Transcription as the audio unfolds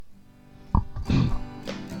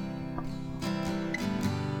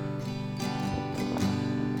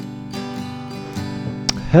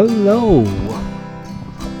Hello!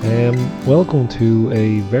 Welcome to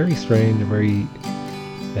a very strange, very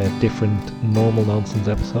different normal nonsense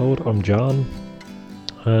episode. I'm John,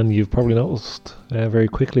 and you've probably noticed very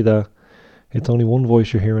quickly that it's only one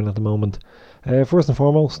voice you're hearing at the moment. First and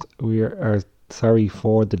foremost, we are sorry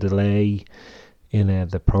for the delay in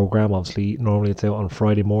the programme. Obviously, normally it's out on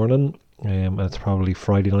Friday morning, and it's probably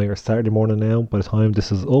Friday night or Saturday morning now by the time this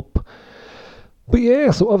is up. But yeah,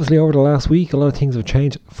 so obviously over the last week, a lot of things have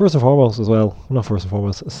changed. First and foremost as well, not first and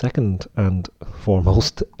foremost, second and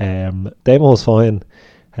foremost, Damo was fine.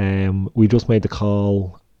 We just made the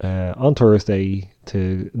call on Thursday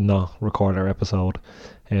to not record our episode.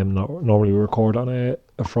 Normally we record on a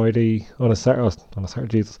Friday, on a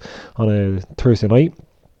Thursday night.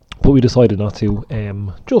 But we decided not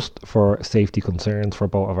to, just for safety concerns for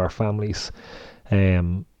both of our families.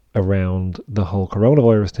 Around the whole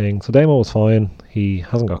coronavirus thing. So Damo was fine. He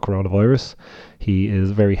hasn't got coronavirus. He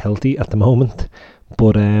is very healthy at the moment.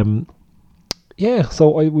 But yeah, so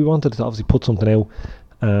we wanted to obviously put something out,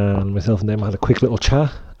 and myself and Damo had a quick little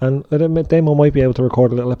chat, and Damo might be able to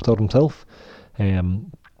record a little episode himself.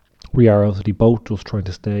 We are obviously both just trying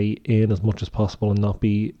to stay in as much as possible and not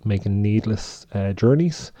be making needless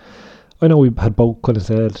journeys. I know we had both kind of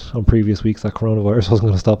said on previous weeks that coronavirus wasn't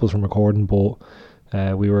going to stop us from recording, but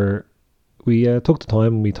we took the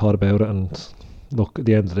time and we thought about it, and look, at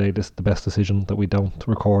the end of the day, this is the best decision that we don't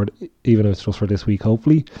record, even if it's just for this week,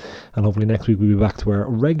 hopefully. And hopefully next week we'll be back to our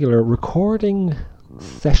regular recording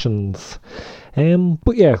sessions.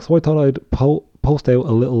 But yeah, so I thought I'd post out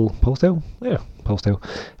a little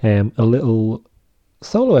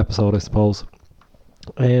solo episode, I suppose.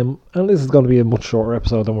 And this is going to be a much shorter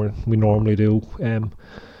episode than we normally do.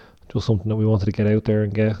 Just something that we wanted to get out there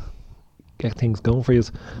and get things going for you.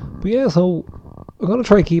 But yeah, so we're going to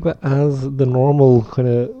try and keep it as the normal kind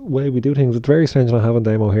of way we do things. It's very strange not having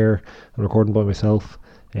Damo here and recording by myself,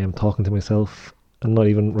 talking to myself, and not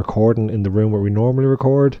even recording in the room where we normally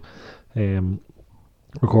record,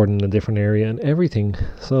 recording in a different area and everything.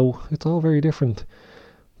 So it's all very different.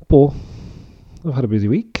 But I've had a busy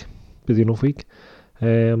enough week.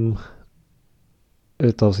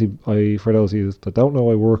 It's obviously, for those of you that don't know,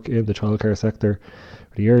 I work in the childcare sector,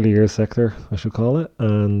 the early years sector, I should call it,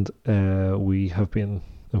 and we have been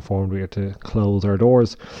informed we are to close our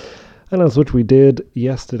doors. And as which we did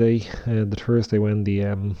yesterday, the Thursday, when the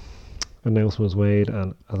announcement was made,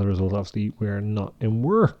 and as a result, obviously, we are not in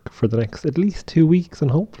work for the next at least 2 weeks, and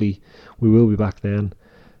hopefully we will be back then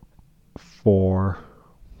for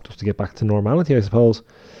just to get back to normality, I suppose.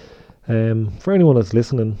 For anyone that's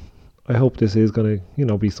listening, I hope this is going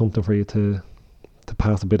to, be something for you to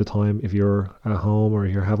pass a bit of time if you're at home or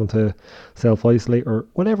you're having to self-isolate or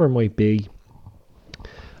whatever it might be.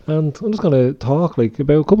 And I'm just going to talk about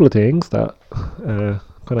a couple of things that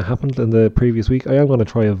kind of happened in the previous week. I am going to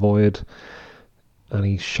try avoid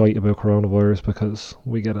any shite about coronavirus because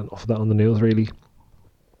we get enough of that on the news, really.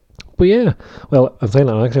 But yeah, well, I'm saying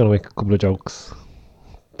that I'm actually going to make a couple of jokes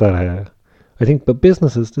that I think, but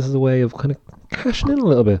businesses, this is a way of kind of cashing in a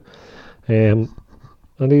little bit. And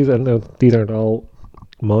these aren't all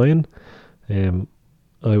mine.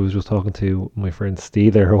 I was just talking to my friend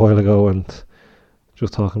Steve there a while ago, and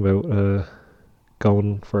just talking about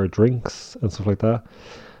going for drinks and stuff like that.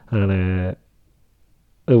 And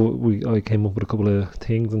I came up with a couple of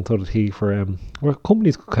things, and so did he, for where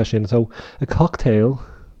companies could cash in. So a cocktail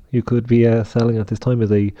you could be selling at this time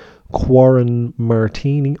is a Quarren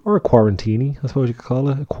Martini, or a Quarantini, I suppose you could call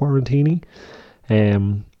it, a Quarantini.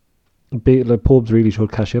 The pubs really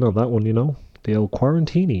should cash in on that one, the old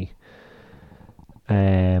Quarantini.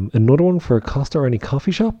 Another one for Costa or any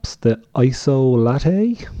coffee shops, the ISO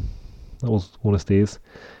Latte. That was one of these.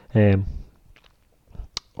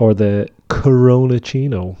 Or the Corona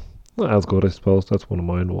Chino. Not as good, I suppose. That's one of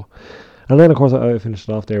mine. And then, of course, I finished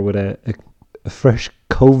it off there with a fresh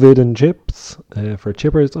COVID and chips for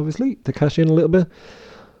chippers, obviously, to cash in a little bit.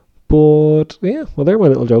 But yeah, well, they're my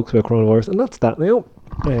little jokes about coronavirus, and that's that now.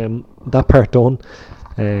 That part done.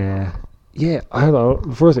 Yeah, I don't know.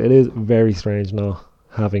 First, it is very strange not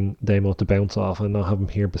having Damo to bounce off and not have him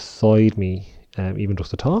here beside me, even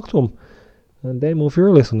just to talk to him. And Damo, if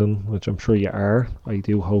you're listening, which I'm sure you are, I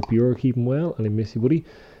do hope you're keeping well, and I miss you, buddy.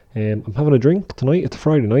 I'm having a drink tonight. It's a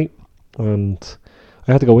Friday night, and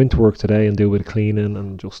I had to go into work today and do a bit of cleaning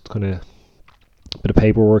and just kind of a bit of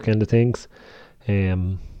paperwork end of things.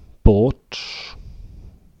 But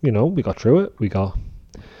we got through it. We got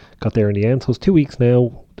there in the end. So it's 2 weeks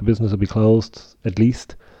now. The business will be closed at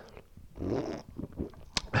least.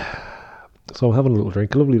 So I'm having a little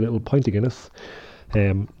drink, a lovely little pint of Guinness.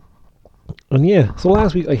 And yeah, so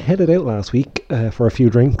last week I headed out last week for a few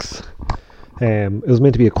drinks. It was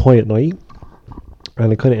meant to be a quiet night,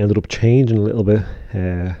 and it kind of ended up changing a little bit.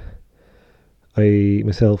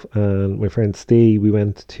 Myself and my friend Steve, we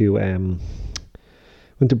went to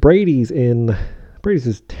Brady's is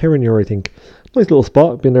Terranure, I think. Nice little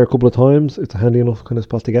spot. Been there a couple of times. It's a handy enough kind of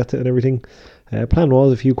spot to get to and everything. Plan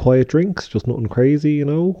was a few quiet drinks, just nothing crazy,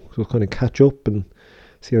 just kind of catch up and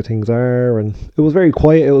see how things are. And it was very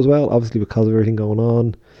quiet as well, obviously because of everything going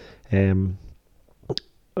on.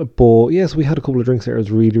 But yes, we had a couple of drinks there. It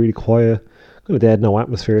was really, really quiet, kind of dead, no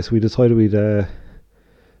atmosphere. So we decided we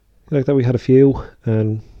had a few,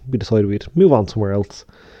 and we decided we'd move on somewhere else.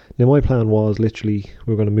 Now my plan was literally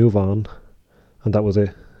we were going to move on, and that was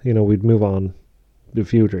it. We'd move on, do a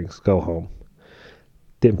few drinks, go home.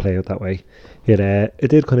 Didn't play out that way. It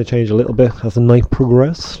did kind of change a little bit as the night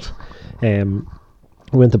progressed.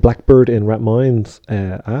 We went to Blackbird in Rathmines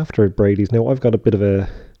after Brady's. Now I've got a bit of a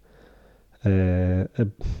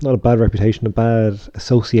not a bad reputation, a bad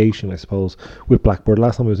association, I suppose, with Blackbird.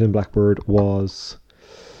 Last time I was in Blackbird was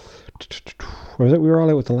we were all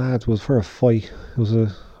out with the lads. It was for a fight. It was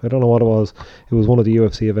I don't know what it was. It was one of the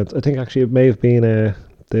UFC events. I think actually it may have been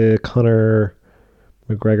the Conor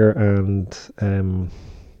McGregor and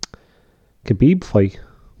Khabib fight,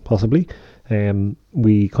 possibly.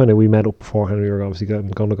 We met up beforehand. We were obviously going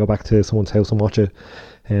to go back to someone's house and watch it.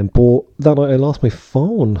 But that night I lost my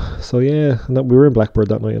phone. So yeah, and we were in Blackbird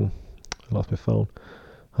that night and I lost my phone.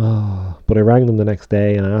 But I rang them the next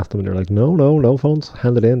day and I asked them, and they're like, no phones,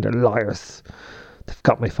 hand it in. They're liars. They've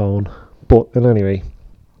got my phone. But anyway,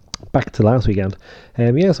 back to last weekend.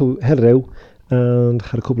 So headed out and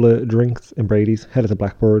had a couple of drinks in Brady's. Headed to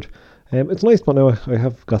Blackbird. It's nice, but now I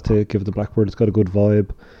have got to give the Blackbird. It's got a good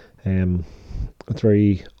vibe. It's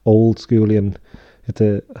very old schooly, and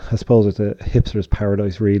I suppose it's a hipster's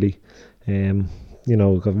paradise, really.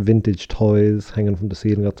 We've got vintage toys hanging from the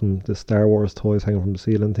ceiling, got the Star Wars toys hanging from the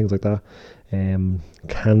ceiling, things like that.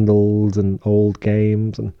 Candles and old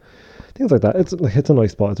games and things like that. It's a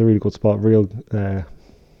nice spot. It's a really good spot. Real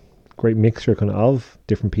great mixture kind of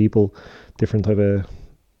different people, different type of.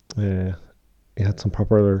 You had some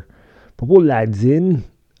proper lads in.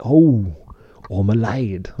 Oh my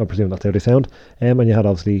lad. I presume that's how they sound. And you had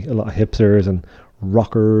obviously a lot of hipsters and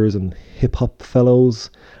rockers and hip hop fellows,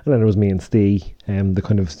 and then there was me and Steve, the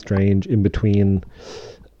kind of strange in between.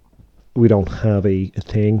 We don't have a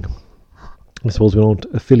thing. I suppose we don't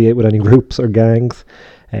affiliate with any groups or gangs.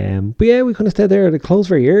 But yeah, we kind of stayed there. They closed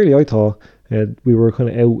very early, I thought. We were kind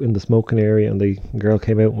of out in the smoking area, and the girl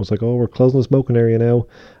came out and was like, "Oh, we're closing the smoking area now."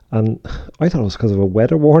 And I thought it was because of a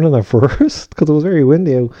weather warning at first, because it was very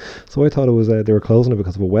windy out. So I thought it was they were closing it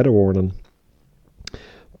because of a weather warning.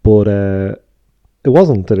 But it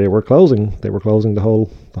wasn't that they were closing. They were closing the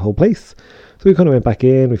whole place. So we kind of went back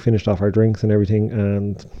in. We finished off our drinks and everything,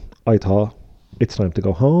 and I thought it's time to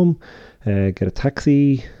go home, get a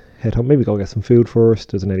taxi, head home. Maybe go get some food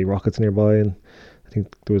first. There's an Eddie Rockets nearby, and I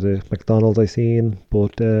think there was a McDonald's I seen.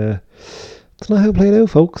 But it's not how it played out,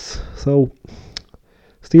 folks. So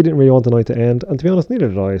Steve didn't really want the night to end, and to be honest, neither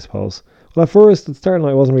did I suppose. Well, at first, at the start of the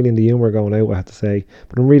night, I wasn't really in the humour going out, I have to say,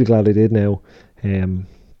 but I'm really glad I did now.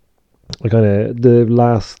 I kind of the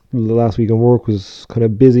last week of work was kind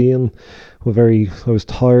of busy, and I was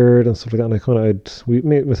tired and stuff like that.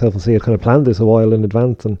 And myself and Steve had kind of planned this a while in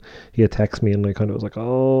advance, and he had texted me, and I kind of was like,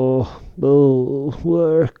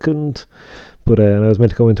 work, but I was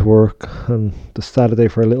meant to go into work on the Saturday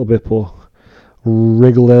for a little bit, but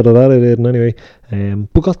wriggled out of that I did, and anyway,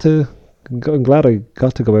 but I'm glad I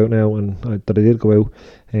got to go out now, and that I did go out.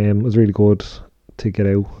 It was really good to get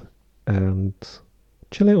out and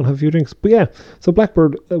chill out and have a few drinks. But yeah, so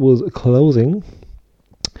Blackbird was closing,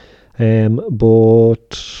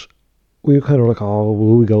 but we were kind of like,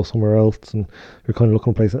 will we go somewhere else? And we were kind of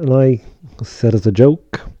looking at places, and I said as a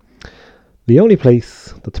joke, the only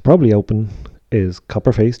place that's probably open is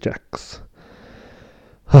Copperface Jack's.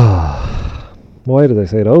 Why did I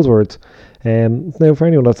say those words? Now, for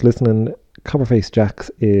anyone that's listening, Copperface Jack's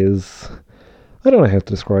is, I don't know how to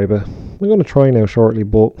describe it. I'm going to try now shortly,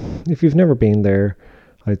 but if you've never been there,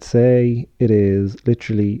 I'd say it is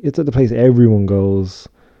literally, it's at the place everyone goes,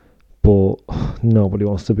 but nobody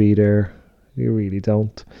wants to be there. You really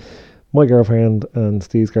don't. My girlfriend and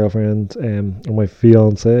Steve's girlfriend, or my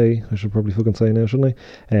fiance, I should probably fucking say now, shouldn't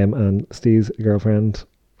I? And Steve's girlfriend,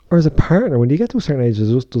 or is it partner? When you get to a certain age,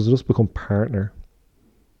 does it just become partner?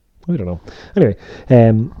 I don't know. Anyway,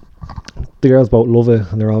 the girls both love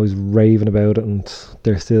it, and they're always raving about it, and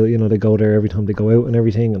they're still, they go there every time they go out and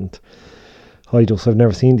everything, and I've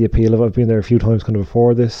never seen the appeal of it. I've been there a few times kind of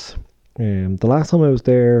before this. The last time I was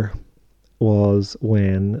there, was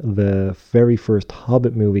when the very first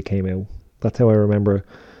Hobbit movie came out. That's how I remember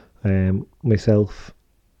myself,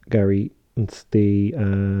 Gary, and Steve,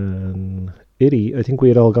 and Iddy. I think we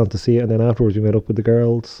had all gone to see it, and then afterwards we met up with the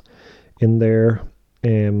girls in there.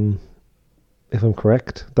 If I'm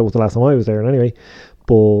correct, that was the last time I was there. And anyway,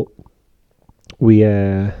 but we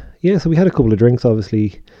so we had a couple of drinks,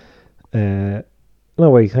 obviously. No,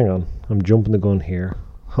 wait, hang on. I'm jumping the gun here.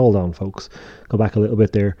 Hold on, folks. Go back a little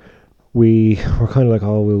bit there. We were kind of like,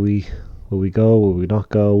 oh, will we go? Will we not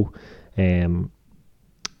go? And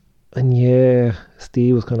yeah,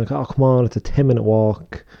 Steve was kind of like, oh, come on, it's a 10-minute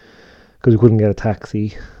walk, because we couldn't get a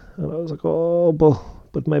taxi. And I was like, oh,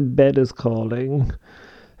 but my bed is calling.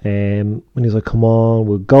 And he's like, come on,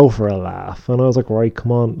 we'll go for a laugh. And I was like, right,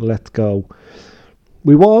 come on, let's go.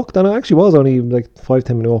 We walked, and it actually was only like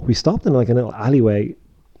 5-10 minute walk. We stopped in like a little alleyway.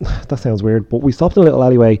 That sounds weird, but we stopped in a little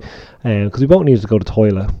alleyway because we both needed to go to the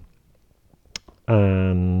toilet.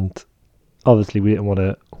 And obviously we didn't want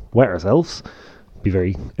to wet ourselves. It'd be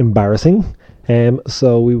very embarrassing.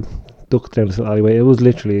 So we ducked down this little alleyway. It was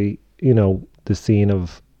literally, the scene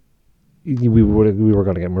of we were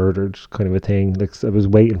going to get murdered kind of a thing. Like, I was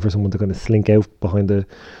waiting for someone to kind of slink out behind the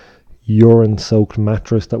urine-soaked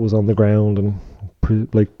mattress that was on the ground and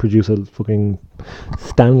produce a fucking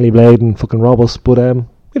Stanley blade and fucking rob us, but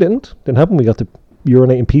we didn't happen. We got to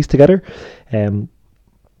urinate in peace together, and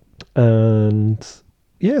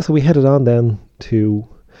yeah, so we headed on then to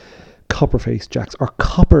Copperface Jacks, or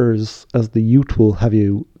Coppers as the youth will have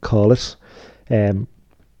you call it, and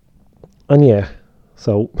yeah,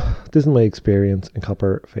 so this is my experience in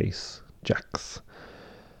Copperface Jacks.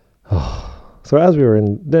 So as we were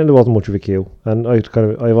in, then there wasn't much of a queue, and I've got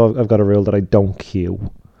a rule that I don't queue.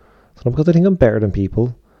 It's not because I think I'm better than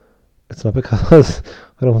people. It's not because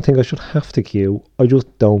I don't think I should have to queue. I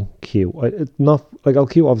just don't queue. It's not like I'll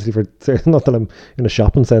queue obviously for not that I'm in a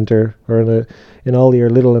shopping centre or in Aldi or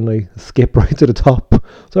Lidl and I skip right to the top.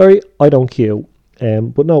 Sorry, I don't queue.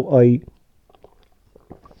 But no,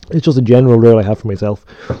 it's just a general rule I have for myself.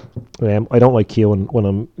 I don't like queuing when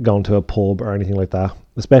I'm going to a pub or anything like that,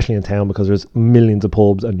 especially in town, because there's millions of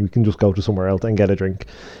pubs and you can just go to somewhere else and get a drink,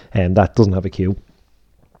 and that doesn't have a queue.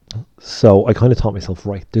 So I kind of taught myself,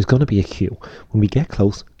 right, there's going to be a queue. When we get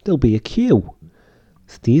close, there'll be a queue.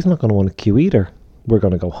 Steve's not going to want to queue either. We're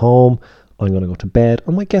going to go home. I'm going to go to bed.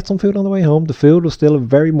 I might get some food on the way home. The food was still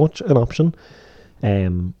very much an option.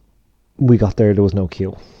 We got there was no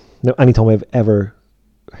queue. Now, anytime I've ever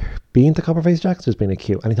been to Copperface Jacks, there's been a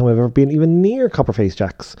queue. Anytime I've ever been even near Copperface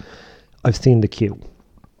Jacks, I've seen the queue.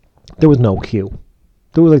 There was no queue.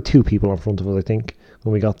 There was like 2 people in front of us, I think,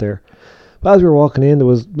 when we got there. But as we were walking in, there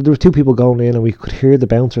was 2 people going in, and we could hear the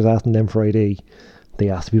bouncers asking them for ID. They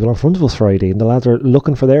asked the people in front of us for ID, and the lads are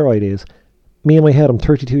looking for their IDs. Me in my head, I'm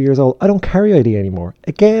 32 years old. I don't carry ID anymore.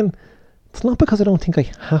 Again, it's not because I don't think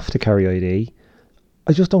I have to carry ID.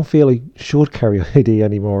 I just don't feel I should carry ID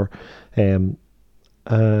anymore. Yeah,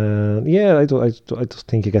 I just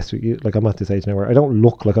think, I guess, like, I'm at this age now where I don't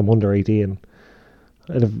look like I'm under 18.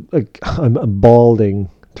 I'm a balding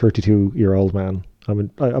 32-year-old man.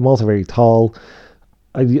 I'm also very tall.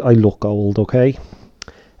 I look old, okay?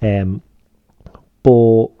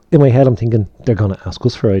 But in my head I'm thinking they're going to ask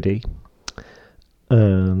us for ID.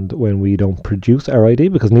 And when we don't produce our ID,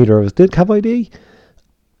 because neither of us did have ID,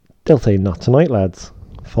 they'll say, not tonight, lads.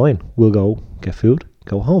 Fine, we'll go get food,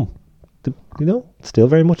 go home. Still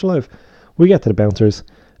very much alive. We get to the bouncers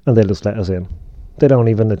and they'll just let us in. They don't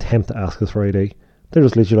even attempt to ask us for ID. They're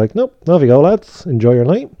just literally like, nope, off you go, lads. Enjoy your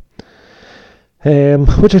night.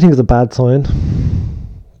 Which I think is a bad sign.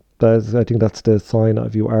 I think that's the sign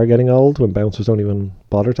of you are getting old, when bouncers don't even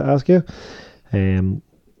bother to ask you.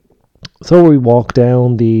 So we walk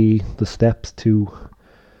down the steps to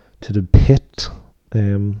the pit,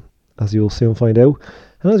 as you'll soon find out.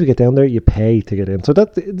 And as we get down there, you pay to get in. So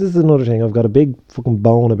this is another thing. I've got a big fucking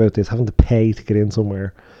bone about this, having to pay to get in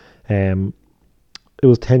somewhere. It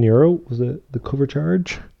was €10 was the cover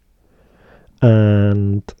charge.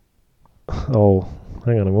 And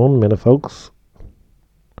hang on 1 minute, folks.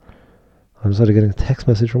 I'm just getting a text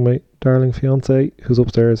message from my darling fiance, who's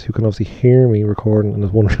upstairs, who can obviously hear me recording and is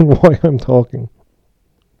wondering why I'm talking.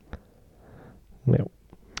 No.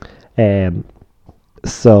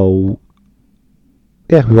 So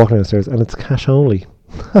yeah, we walk downstairs and it's cash only.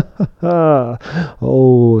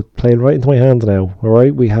 Oh, playing right into my hands now.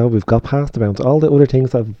 Alright, we've got past the bounce, all the other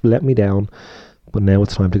things that have let me down, but now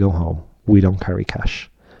it's time to go home. We don't carry cash.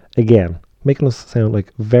 Again, making us sound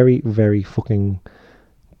like very, very fucking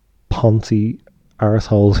poncy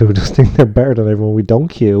arseholes who just think they're better than everyone. We don't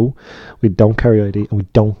queue, we don't carry ID, and we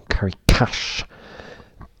don't carry cash.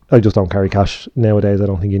 I just don't carry cash nowadays. I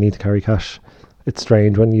don't think you need to carry cash. It's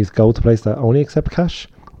strange when you go to a place that only accept cash.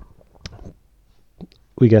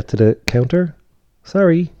 We get to the counter.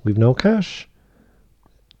 Sorry, we've no cash.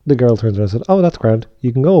 The girl turns around and said, oh, that's grand.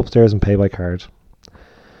 You can go upstairs and pay by card.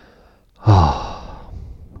 Oh,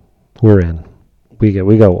 we're in. We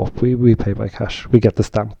go up. We pay by cash. We get the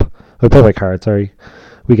stamp. I pay by card, sorry.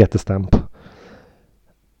 We get the stamp.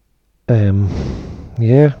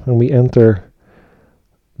 Yeah, and we enter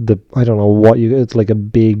I don't know what it's like a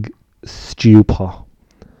big stew pot.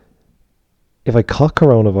 If I caught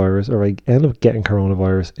coronavirus or I end up getting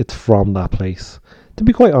coronavirus, it's from that place. To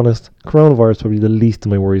be quite honest, coronavirus is probably the least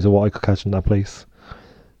of my worries of what I could catch in that place.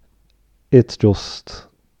 It's just,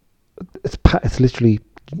 it's literally,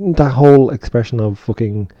 that whole expression of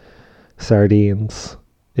fucking sardines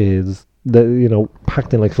is,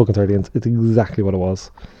 packed in like fucking sardines. It's exactly what it was.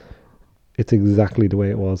 It's exactly the way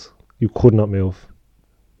it was. You could not move.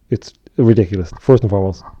 It's ridiculous. First and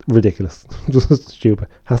foremost, ridiculous. Just stupid.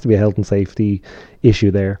 Has to be a health and safety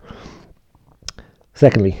issue there.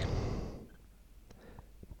 Secondly,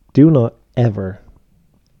 do not ever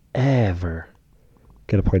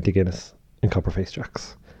get a pint of Guinness in Copperface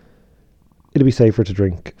Jacks. It'd be safer to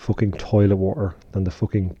drink fucking toilet water than the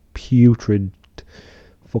fucking putrid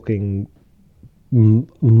fucking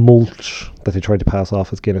mulch that they tried to pass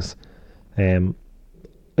off as Guinness. I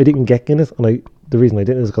didn't get Guinness, and the reason I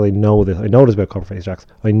didn't is because I know this. I know this about Copperface Jacks.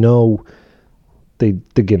 I know the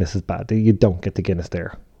Guinness is bad. You don't get the Guinness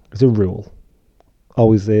there. It's a rule.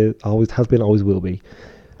 Always is, always has been, always will be.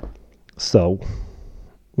 So,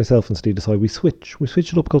 myself and Steve decide we switch. We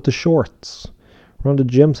switch it up, go to shorts. We're on the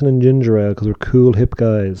Jameson and ginger ale because we're cool, hip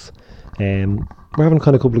guys. We're having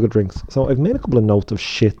kind of a couple of good drinks. So I've made a couple of notes of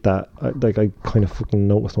shit that I kind of fucking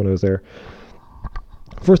noticed when I was there.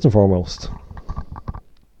 First and foremost,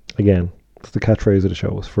 again, it's the catchphrase of the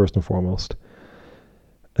show, is first and foremost.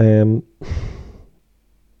 It's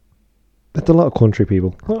a lot of country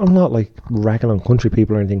people. I'm not like ragging on country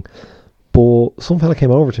people or anything, but some fella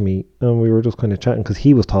came over to me and we were just kind of chatting because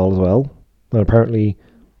he was tall as well, and apparently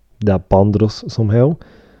that bonded us somehow.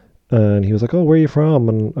 And he was like, oh, where are you from?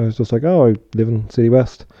 And I was just like, oh, I live in City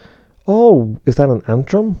West. Oh, is that an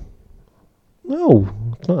Antrim? No,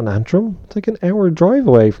 it's not an Antrim. It's like an hour drive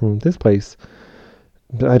away from this place.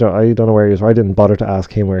 I don't know where he was. I didn't bother to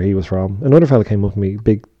ask him where he was from. Another fella came up to me,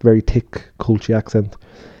 big, very thick, culty accent.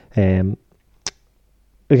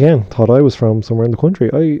 Again, thought I was from somewhere in the country.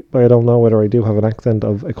 I don't know whether I do have an accent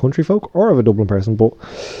of a country folk or of a Dublin person, but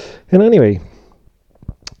anyway,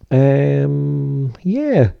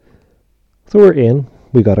 yeah. So we're in.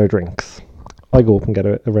 We got our drinks. I go up and get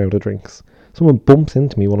a round of drinks. Someone bumps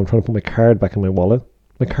into me when I'm trying to put my card back in my wallet.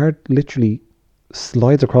 My card literally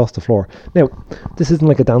slides across the floor. Now, this isn't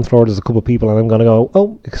like a dance floor. There's a couple of people and I'm going to go,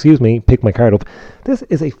 oh, excuse me, pick my card up. This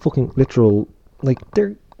is a fucking literal, like,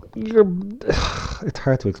 it's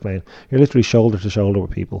hard to explain. You're literally shoulder to shoulder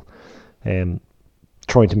with people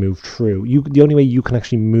trying to move through. The only way you can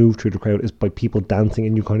actually move through the crowd is by people dancing,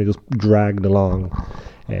 and you kind of just dragged along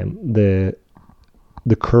the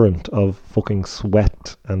current of fucking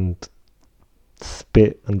sweat and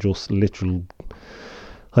spit and just literal,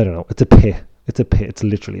 I don't know, it's a pit. It's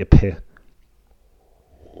literally a pit.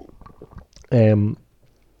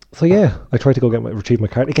 So yeah, I tried to go retrieve my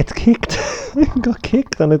card. It gets kicked. It got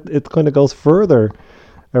kicked, and it kind of goes further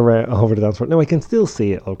around over the dance floor. Now I can still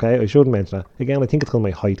see it. Okay, I shouldn't mention that. Again, I think it's because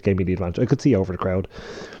my height gave me the advantage. I could see over the crowd.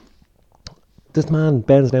 This man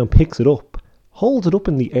bends down, picks it up, holds it up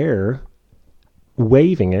in the air,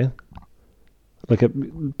 waving it.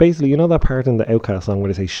 Basically, you know that part in the Outcast song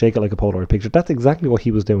where they say shake it like a Polaroid picture? That's exactly what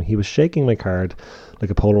he was doing. He was shaking my card like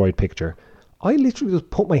a Polaroid picture. I literally just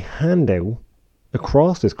put my hand out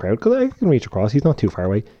across this crowd because I can reach across. He's not too far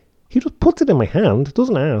away. He just puts it in my hand,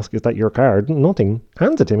 doesn't ask, is that your card? Nothing.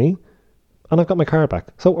 Hands it to me, and I've got my card back.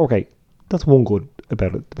 So, okay, that's one good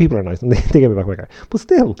about it. The people are nice and they give me back my card. But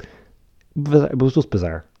still, it was just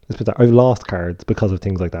bizarre. It's bizarre. I've lost cards because of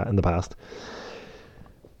things like that in the past.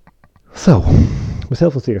 So,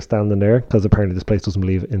 myself and Steve are standing there because apparently this place doesn't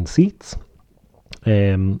believe in seats.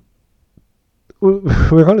 We're kind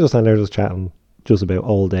of just standing there just chatting just about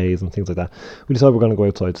all days and things like that. We decided we're going to go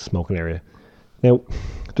outside to the smoking area. Now,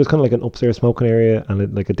 there's kind of like an upstairs smoking area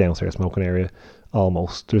and like a downstairs smoking area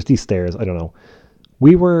almost. There's these stairs, I don't know.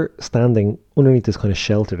 We were standing underneath this kind of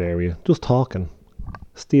sheltered area, just talking.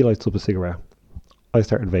 Steve lights up a cigarette. I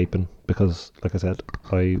started vaping because, like I said,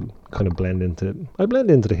 I kind of blend into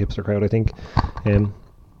the hipster crowd, I think.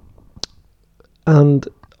 And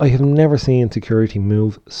I have never seen security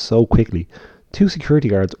move so quickly. 2 security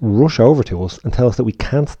guards rush over to us and tell us that we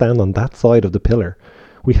can't stand on that side of the pillar.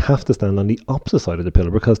 We have to stand on the opposite side of the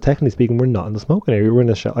pillar because technically speaking, we're not in the smoking area. We're in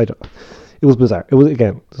the It was bizarre. It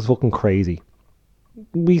was fucking crazy.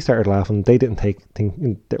 We started laughing. They didn't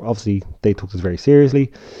obviously they took this very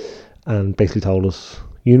seriously and basically told us,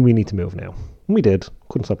 we need to move now. And we did.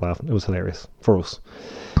 Couldn't stop laughing. It was hilarious for us.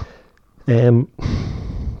 Then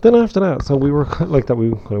after that, so we were like that.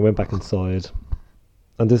 We kind of went back inside,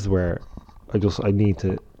 and this is where I need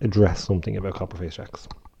to address something about Copperface Jacks.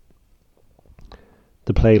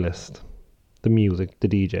 The playlist, the music, the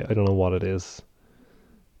DJ, I don't know what it is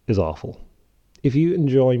awful. If you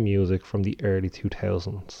enjoy music from the early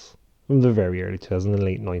 2000s, from the very early 2000s and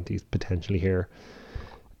late 90s, potentially here,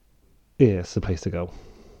 it's the place to go.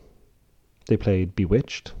 They played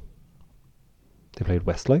Bewitched. They played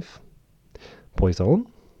Westlife. Poison.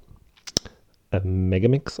 A mega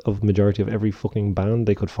mix of majority of every fucking band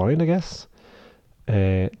they could find, I guess.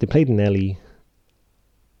 They played Nelly.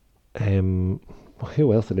 Who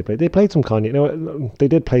else did they play? They played some Kanye. No, they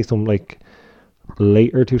did play some like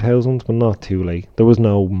later 2000s, but not too late. There was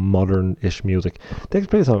no modern-ish music. They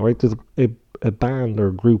actually played a song, right? There's a band or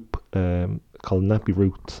a group called Nappy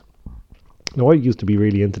Roots. Now, I used to be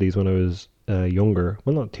really into these when I was younger.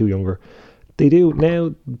 Well, not too younger. They do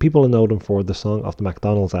now. People know them for the song off the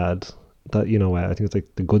McDonald's ad. That I think it's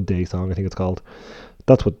like the Good Day song. I think it's called.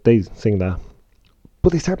 That's what they sing that.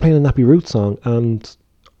 But they start playing a Nappy Roots song, and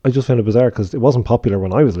I just found it bizarre because it wasn't popular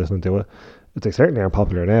when I was listening to it. They certainly aren't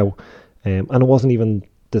popular now, and it wasn't even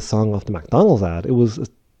the song off the McDonald's ad. It was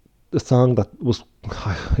a song that was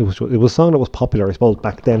it was a song that was popular, I suppose,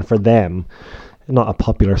 back then for them. Not a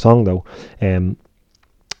popular song though.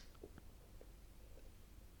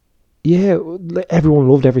 Yeah, everyone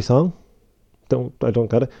loved every song. I don't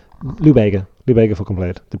get it. Lou Bega fucking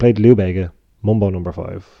played. They played Lou Bega, Mumbo Number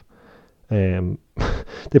 5.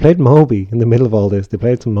 They played Moby in the middle of all this. They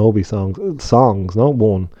played some Moby songs, not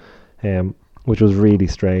one, which was really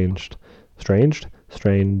strange.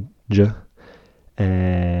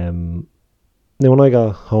 Now when I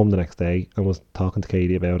got home the next day and was talking to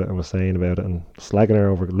Katie about it and was saying about it and slagging her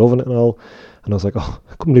over loving it and all, and I was like, oh,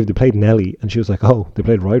 I couldn't believe they played Nelly, and she was like, oh, they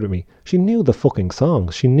played Ride With Me. She knew the fucking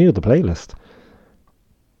songs. She knew the playlist.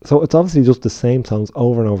 So it's obviously just the same songs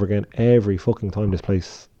over and over again every fucking time this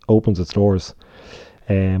place opens its doors.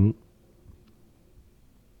 The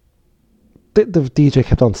DJ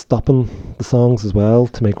kept on stopping the songs as well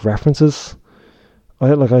to make references. I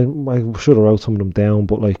should have wrote some of them down,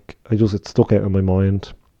 but it stuck out in my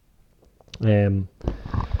mind.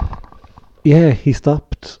 He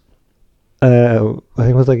stopped. I think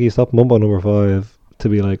it was he stopped Mumbo Number 5 to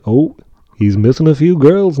be like, oh, he's missing a few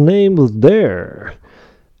girls' names there,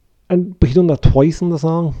 but he done that twice in the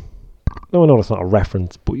song. No, I know that's not a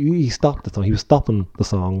reference, but he stopped the song. He was stopping the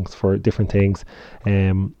songs for different things.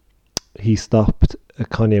 He stopped a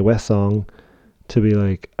Kanye West song to be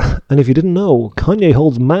like, and if you didn't know, Kanye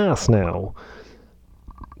holds mass now.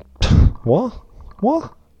 What? Why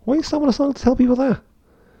are you stopping a song to tell people that?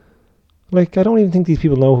 I don't even think these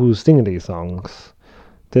people know who's singing these songs.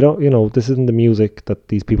 They don't, this isn't the music that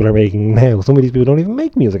these people are making now. Some of these people don't even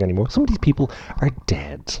make music anymore. Some of these people are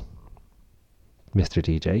dead, Mr.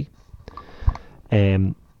 DJ.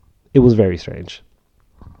 It was very strange.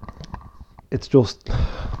 It's just,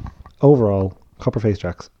 overall, Copperface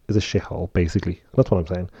Jacks is a shithole, basically. That's what I'm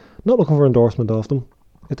saying. Not looking for endorsement of them.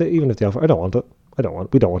 Even if they offer, I don't want it. We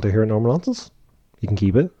don't want to hear normal nonsense. You can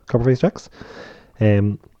keep it, Copperface Jacks.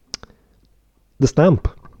 The stamp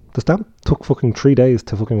took fucking 3 days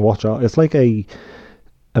to fucking watch out. It's like a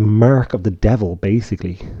mark of the devil,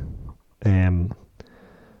 basically.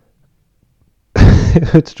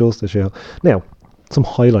 It's just a show. Now, some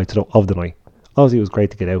highlights of the night. Obviously, it was great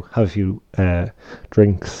to get out, have a few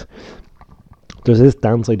drinks. There's this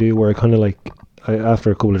dance I do where I kind of after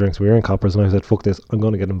a couple of drinks, we were in Coppers, and I said, fuck this, I'm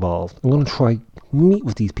going to get involved. I'm going to try meet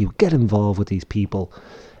with these people, get involved with these people.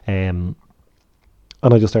 And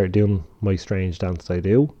I just started doing my strange dance I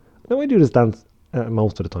do. Now, I do this dance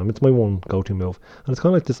most of the time. It's my one go-to move. And it's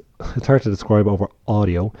kind of like this, it's hard to describe over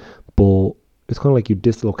audio, but it's kind of like you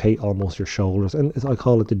dislocate almost your shoulders. And I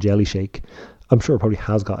call it the jelly shake. I'm sure it probably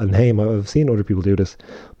has got a name. I've seen other people do this.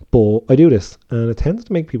 But I do this, and it tends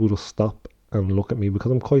to make people just stop and look at me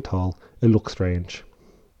because I'm quite tall. It looks strange.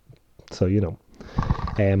 So,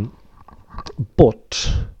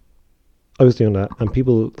 but I was doing that, and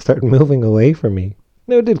people started moving away from me.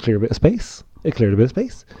 Now, it did clear a bit of space.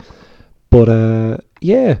 But,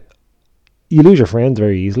 you lose your friends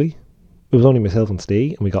very easily. It was only myself and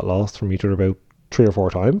Steve, and we got lost from each other about 3 or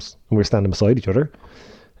 4 times, and we were standing beside each other.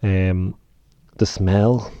 The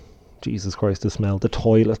smell, Jesus Christ, the smell, the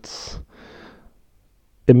toilets.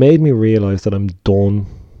 it made me realise that I'm done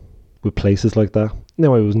with places like that.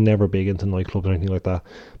 Now, I was never big into nightclubs or anything like that,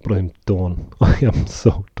 but I'm done. I am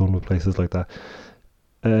so done with places like that.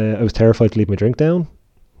 I was terrified to leave my drink down.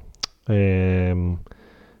 It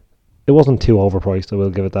wasn't too overpriced, I will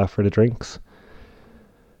give it that, for the drinks.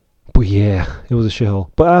 But yeah, it was a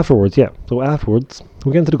shithole. But afterwards,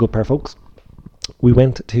 we get into the good part, folks. We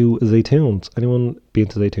went to Zaytoons. Anyone been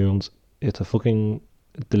to Zaytoons? It's a fucking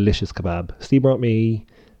delicious kebab. Steve brought me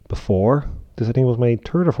before. This, I think, was my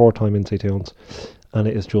third or fourth time in Zaytoons, and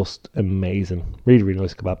it is just amazing. Really, really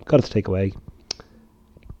nice kebab. Got it to take away.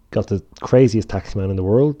 Got the craziest taxi man in the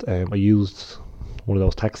world. I used one of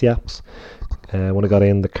those taxi apps. When I got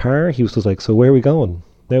in the car, he was just like, "So where are we going?"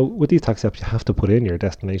 Now, with these taxi apps, you have to put in your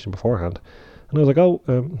destination beforehand. And I was like,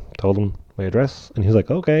 told him my address. And he was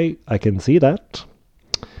like, "Okay, I can see that."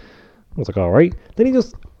 I was like, "All right." Then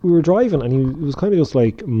we were driving, and he was kind of just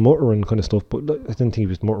like muttering kind of stuff, but I didn't think he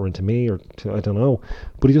was muttering to me, or to, I don't know.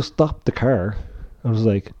 But he just stopped the car. I was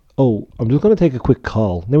like, "Oh, I'm just going to take a quick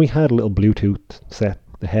call." Then we had a little Bluetooth set,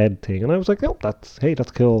 the head thing, and I was like, "Oh, that's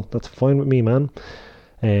cool. That's fine with me, man."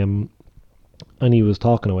 And he was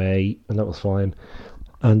talking away, and that was fine.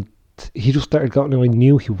 And he just started going, and I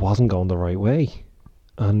knew he wasn't going the right way.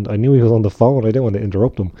 And I knew he was on the phone. I didn't want to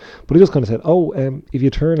interrupt him. But he just kind of said, if you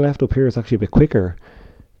turn left up here, it's actually a bit quicker.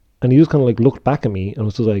 And he just kind of like looked back at me and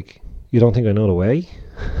was just like, "You don't think I know the way?"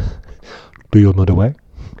 "Do you know the way?"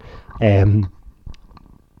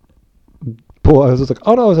 But I was just like,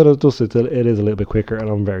 "Oh no," I said, it is a little bit quicker, and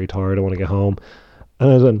I'm very tired. I want to get home.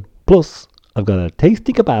 And I was like, "Plus, I've got a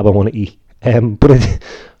tasty kebab I want to eat." But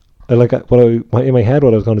in my head,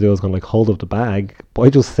 what I was going to do, I was going to like hold up the bag. But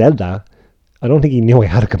I just said that. I don't think he knew I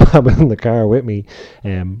had a kebab in the car with me.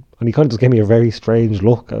 And he kind of just gave me a very strange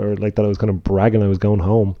look, or like that I was kind of bragging I was going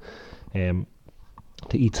home to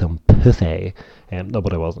eat some pussy. No,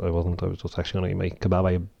 but I wasn't. I was just actually going to eat my kebab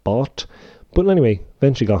I bought. But anyway,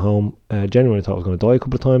 eventually got home. Genuinely thought I was going to die a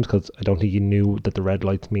couple of times, because I don't think he knew that the red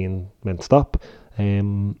lights meant stop.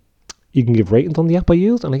 You can give ratings on the app I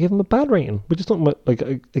used, and I gave him a bad rating, which is something like,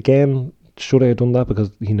 again, should I have done that?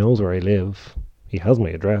 Because he knows where I live. He has my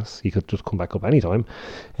address. He could just come back up anytime.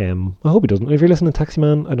 I hope he doesn't. If you're listening, Taxi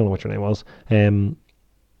Man, I don't know what your name was.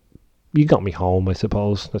 You got me home, I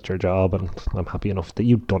suppose. That's your job, and I'm happy enough that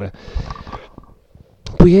you've done it.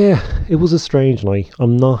 But yeah, it was a strange night.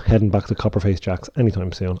 I'm not heading back to Copperface Jack's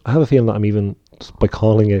anytime soon. I have a feeling that I'm even, just by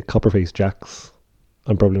calling it Copperface Jack's,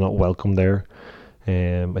 I'm probably not welcome there.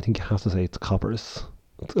 I think you have to say it's Coppers.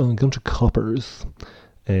 I'm going to Coppers.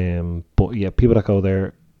 But yeah, people that go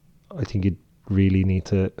there, I think you really need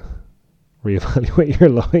to reevaluate your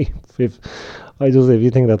life. If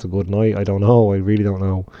you think that's a good night, I don't know. I really don't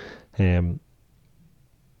know.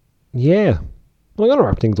 Yeah. Well, I'm going to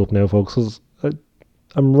wrap things up now, folks, because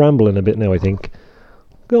I'm rambling a bit now, I think.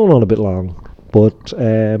 Going on a bit long. But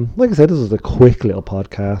like I said, this is a quick little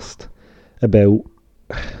podcast about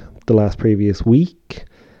the previous week.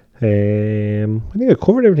 I think I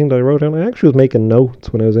covered everything that I wrote down. I actually was making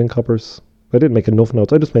notes when I was in Coppers. I didn't make enough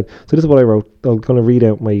notes. So this is what I wrote. I'm going to read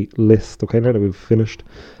out my list, okay, now that we've finished.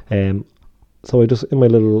 So I just, in my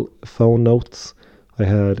little phone notes, I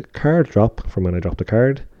had card drop from when I dropped a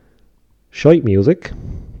card, shite music,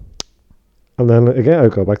 and then again I'll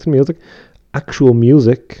go back to the music, actual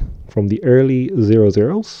music from the early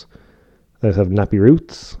 00s. I have Nappy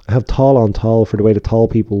Roots. I have Tall on Tall for the way the tall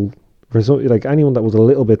people, for so, like anyone that was a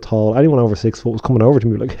little bit tall, anyone over 6 foot was coming over to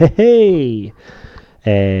me like, "Hey!"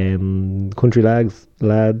 Country lads,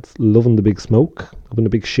 loving the big smoke, loving the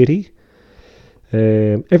big shitty.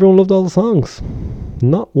 Everyone loved all the songs.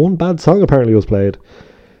 Not one bad song apparently was played.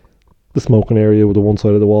 The smoking area with the one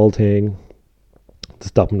side of the wall thing. The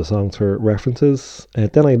stopping the songs for references.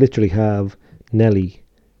 Then I literally have Nelly,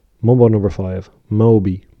 Mumbo Number 5,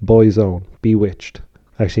 Moby, Boyzone, Bewitched.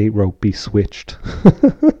 Actually, it wrote Be Switched.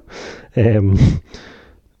 The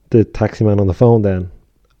taxi man on the phone then.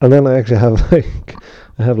 And then I actually have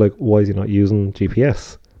like, why is he not using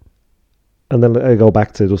GPS? And then I go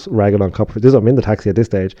back to just ragging on Copperface. I'm in the taxi at this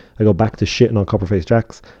stage. I go back to shitting on Copperface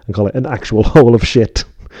Jack's and call it an actual hole of shit.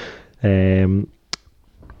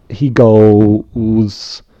 He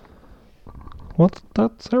goes, what's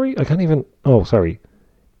that? Sorry, I can't even. Oh, sorry.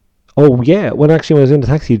 Oh yeah, when I was in the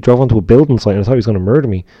taxi, he drove onto a building site and I thought he was going to murder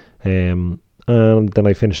me. And then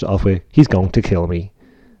I finished it off with, "He's going to kill me,"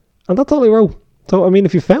 and that's all I wrote. So I mean,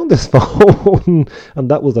 if you found this phone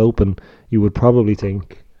and that was open, you would probably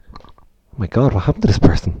think, "Oh my God, what happened to this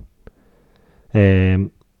person?"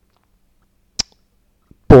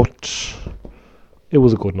 But it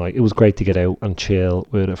was a good night. It was great to get out and chill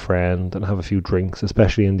with a friend and have a few drinks,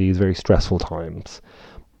 especially in these very stressful times.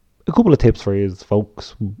 a couple of tips for you,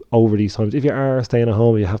 folks, over these times. If you are staying at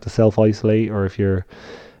home, you have to self-isolate, or if you're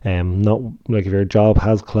not, like, if your job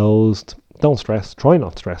has closed, don't stress. Try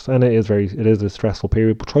not to stress. And it is a stressful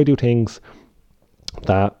period, but try do things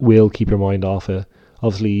that will keep your mind off it.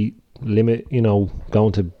 Obviously, limit,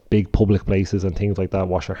 going to big public places and things like that.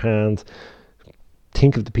 Wash your hands.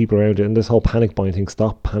 Think of the people around you. And this whole panic buying thing,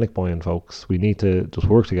 stop panic buying, folks. We need to just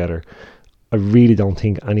work together. I really don't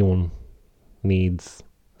think anyone needs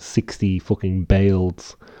 60 fucking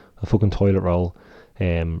bales of fucking toilet roll.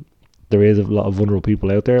 There is a lot of vulnerable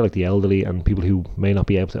people out there, like the elderly and people who may not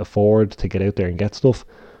be able to afford to get out there and get stuff.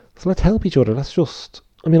 So let's help each other. I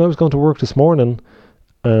was going to work this morning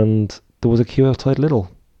and there was a queue outside Lidl.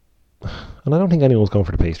 And I don't think anyone was going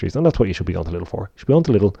for the pastries. And that's what you should be going to Lidl for. You should be going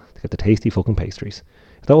to Lidl to get the tasty fucking pastries.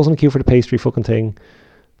 If that wasn't a queue for the pastry fucking thing,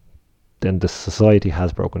 then the society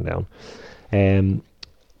has broken down.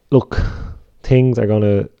 Look, things are going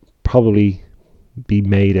to probably be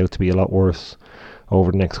made out to be a lot worse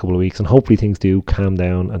over the next couple of weeks, and hopefully things do calm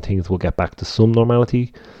down and things will get back to some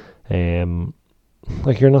normality.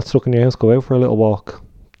 Like, you're not stuck in your house, go out for a little walk,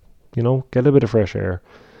 get a bit of fresh air.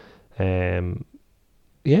 I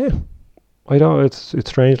know it's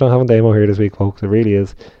strange not having Damo here this week, folks. It really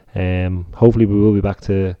is. Hopefully we will be back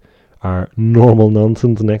to our normal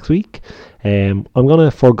nonsense next week. I'm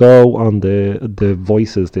gonna forego on the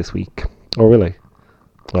voices this week. Or will I?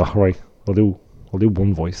 Oh, right. I'll do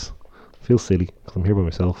one voice. Feels silly because I'm here by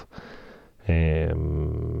myself. Hang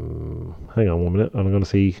on 1 minute, and I'm going to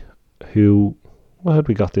see what had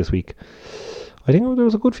we got this week. I think there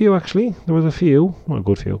was a good few, actually. There was a few. Well,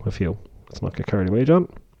 a few. Let's not get carried away, John.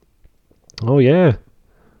 Oh yeah,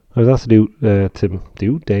 I was asked to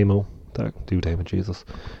do Damo, Jesus.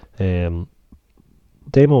 Damo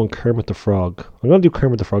and Kermit the Frog. I'm going to do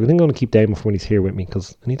Kermit the Frog. I think I'm going to keep Damo for when he's here with me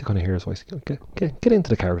because I need to kind of hear his voice. Get into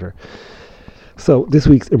the character. So this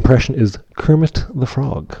week's impression is Kermit the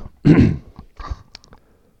Frog.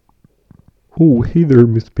 Oh, hey there,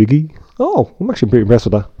 Miss Piggy. Oh, I'm actually pretty impressed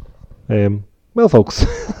with that. Well, folks,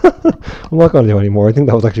 I'm not going to do any more. I think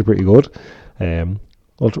that was actually pretty good. Hang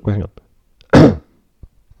on.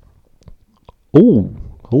 Oh,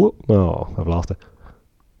 hello. No, I've lost it.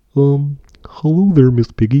 Hello there,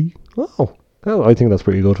 Miss Piggy. Oh, well, I think that's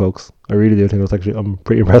pretty good, folks. I really do think I'm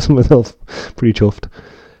pretty impressed with myself. Pretty chuffed.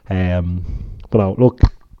 But no, look,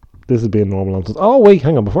 this has been normal nonsense. Oh, wait,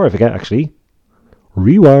 hang on, before I forget, actually.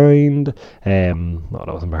 Rewind. No, that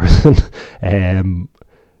was embarrassing.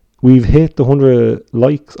 We've hit the 100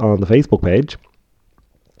 likes on the Facebook page.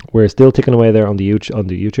 We're still ticking away there on the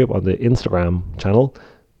YouTube, on the Instagram channel.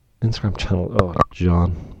 Oh,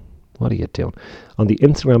 John, what are you doing? On the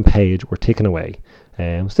Instagram page, we're ticking away.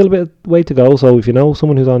 Still a bit of way to go, so if you know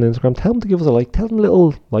someone who's on Instagram, tell them to give us a like. Tell them a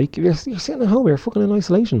little like. If you're sitting at home, you're fucking in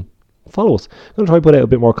isolation, follow us. I'm going to try to put out a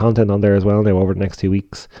bit more content on there as well now over the next 2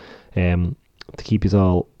 weeks, to keep you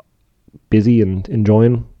all busy and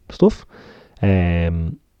enjoying stuff.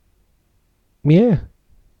 Yeah,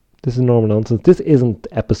 this is normal nonsense. This isn't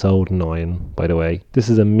episode 9, by the way. This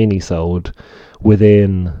is a mini-sode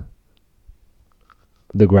within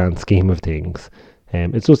the grand scheme of things.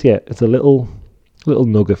 It's just, it's a little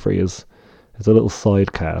nugget for you. It's a little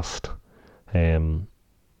side cast. And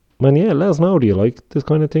yeah, let us know, do you like this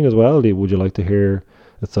kind of thing as well? Would you like to hear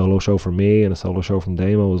a solo show from me and a solo show from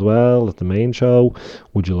Damo as well as the main show?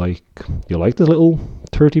 Do you like this little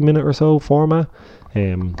 30-minute or so format?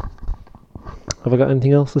 Have I got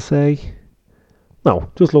anything else to say?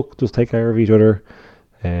 No, just take care of each other.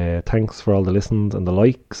 Thanks for all the listens and the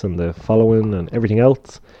likes and the following and everything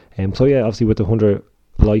else. So yeah, obviously with the 100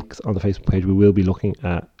 likes on the Facebook page, we will be looking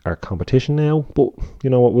at our competition now. But you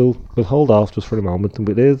know what, we'll hold off just for the moment. And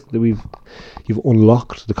it is that you've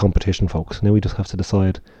unlocked the competition, folks. Now we just have to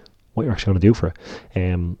decide what you're actually going to do for it.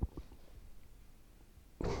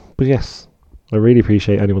 But yes, I really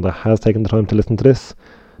appreciate anyone that has taken the time to listen to this.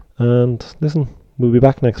 And listen, we'll be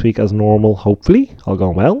back next week as normal, hopefully. All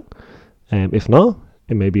going well. If not,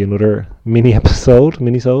 it may be another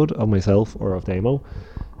mini-sode of myself or of Damo.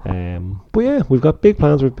 But yeah, we've got big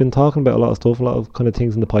plans. We've been talking about a lot of stuff, a lot of kind of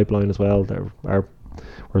things in the pipeline as well.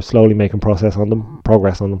 We're slowly making progress on them.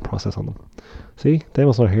 See,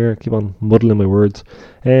 Damo's not here. Keep on muddling my words.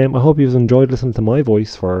 I hope you've enjoyed listening to my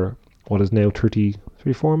voice for what is now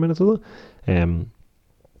 34 minutes of it.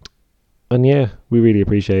 And yeah, we really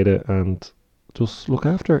appreciate it, and just look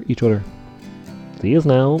after each other. See yous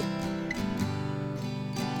now.